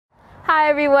Hi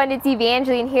everyone, it's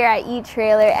Evangeline here at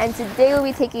eTrailer, and today we'll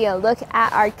be taking a look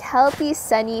at our Kelty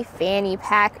Sunny Fanny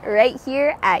Pack right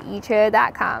here at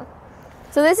etrailer.com.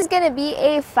 So this is going to be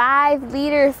a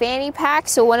 5-liter fanny pack,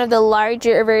 so one of the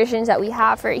larger versions that we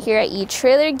have right here at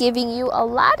eTrailer, giving you a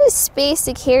lot of space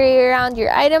to carry around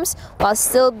your items while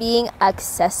still being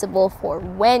accessible for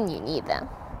when you need them.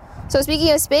 So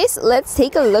speaking of space, let's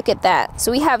take a look at that.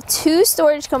 So we have 2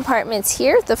 storage compartments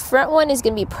here. The front one is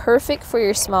going to be perfect for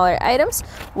your smaller items,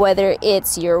 whether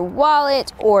it's your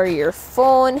wallet or your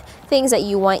phone, things that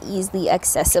you want easily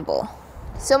accessible.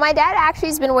 So my dad actually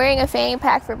has been wearing a fanny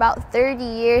pack for about 30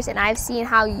 years, and I've seen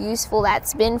how useful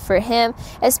that's been for him,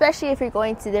 especially if you're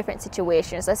going to different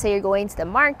situations. Let's say you're going to the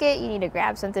market, you need to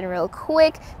grab something real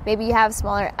quick. Maybe you have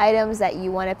smaller items that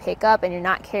you want to pick up and you're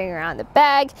not carrying around the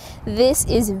bag. This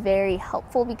is very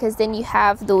helpful because then you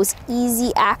have those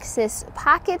easy access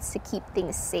pockets to keep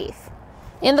things safe.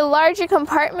 In the larger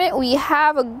compartment, we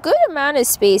have a good amount of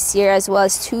space here, as well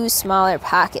as 2 smaller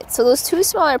pockets. So those 2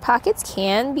 smaller pockets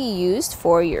can be used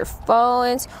for your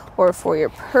phones or for your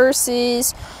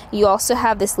purses. You also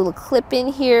have this little clip in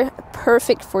here,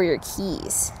 perfect for your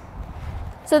keys.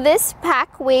 So this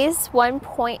pack weighs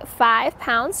 1.5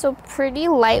 pounds, so pretty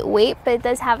lightweight, but it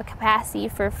does have a capacity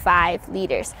for 5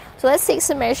 liters. So let's take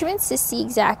some measurements to see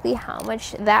exactly how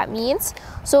much that means.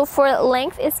 So for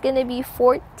length, it's going to be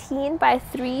 14 by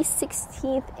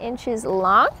 3/16 inches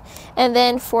long. And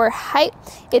then for height,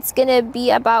 it's going to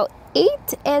be about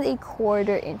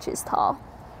 8¼ inches tall.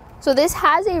 So this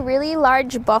has a really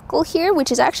large buckle here,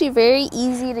 which is actually very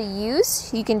easy to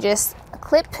use. You can just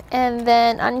clip and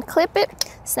then unclip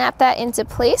it, snap that into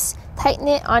place, tighten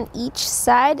it on each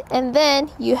side, and then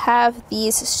you have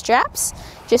these straps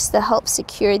just to help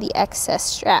secure the excess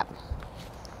strap.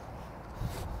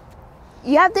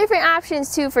 You have different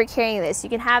options too for carrying this. You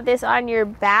can have this on your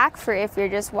back for if you're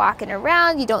just walking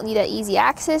around, you don't need that easy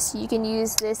access. You can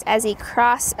use this as a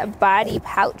cross body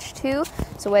pouch too.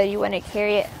 So whether you want to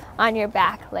carry it on your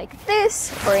back like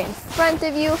this or in front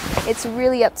of you, it's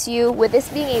really up to you. With this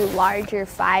being a larger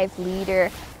 5-liter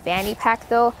fanny pack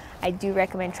though, I do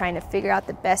recommend trying to figure out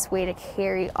the best way to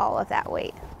carry all of that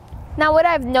weight. Now what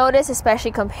I've noticed,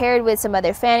 especially compared with some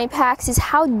other fanny packs, is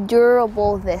how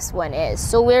durable this one is.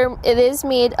 So it is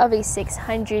made of a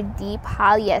 600D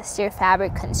polyester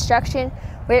fabric construction.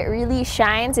 Where it really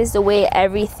shines is the way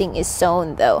everything is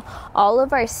sewn though. All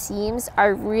of our seams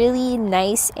are really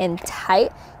nice and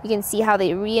tight. You can see how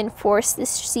they reinforce the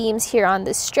seams here on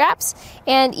the straps,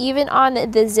 and even on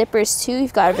the zippers too.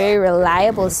 You've got a very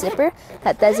reliable zipper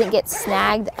that doesn't get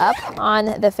snagged up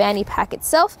on the fanny pack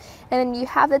itself. And then you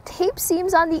have the tape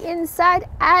seams on the inside,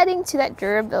 adding to that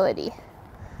durability.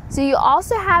 So you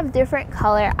also have different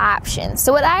color options.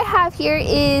 So what I have here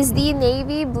is the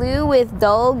navy blue with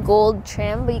dull gold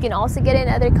trim, but you can also get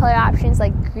in other color options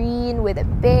like green with a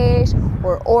beige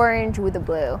or orange with a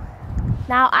blue.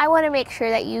 Now I want to make sure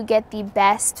that you get the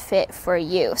best fit for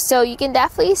you. So you can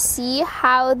definitely see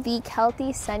how the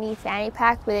Kelty Sunny Fanny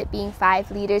Pack, with it being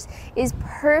 5 liters, is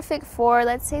perfect for,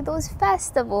 let's say, those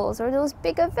festivals or those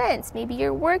big events. Maybe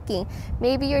you're working,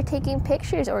 maybe you're taking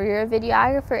pictures, or you're a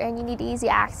videographer and you need easy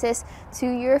access to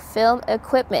your film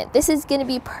equipment. This is going to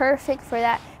be perfect for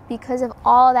that because of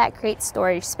all that great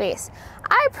storage space.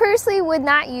 I personally would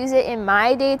not use it in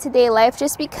my day-to-day life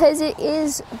just because it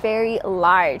is very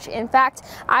large. In fact,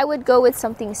 I would go with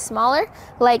something smaller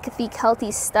like the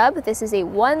Kelty Stub. This is a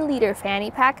 1-liter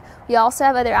fanny pack. We also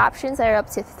have other options that are up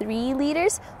to 3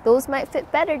 liters. Those might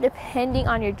fit better depending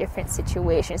on your different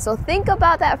situation. So think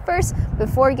about that first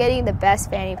before getting the best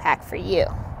fanny pack for you.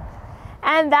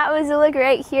 And that was a look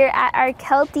right here at our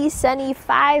Kelty Sunny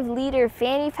 5-liter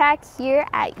fanny pack here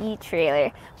at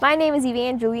eTrailer. My name is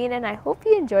Evangeline, and I hope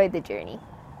you enjoyed the journey.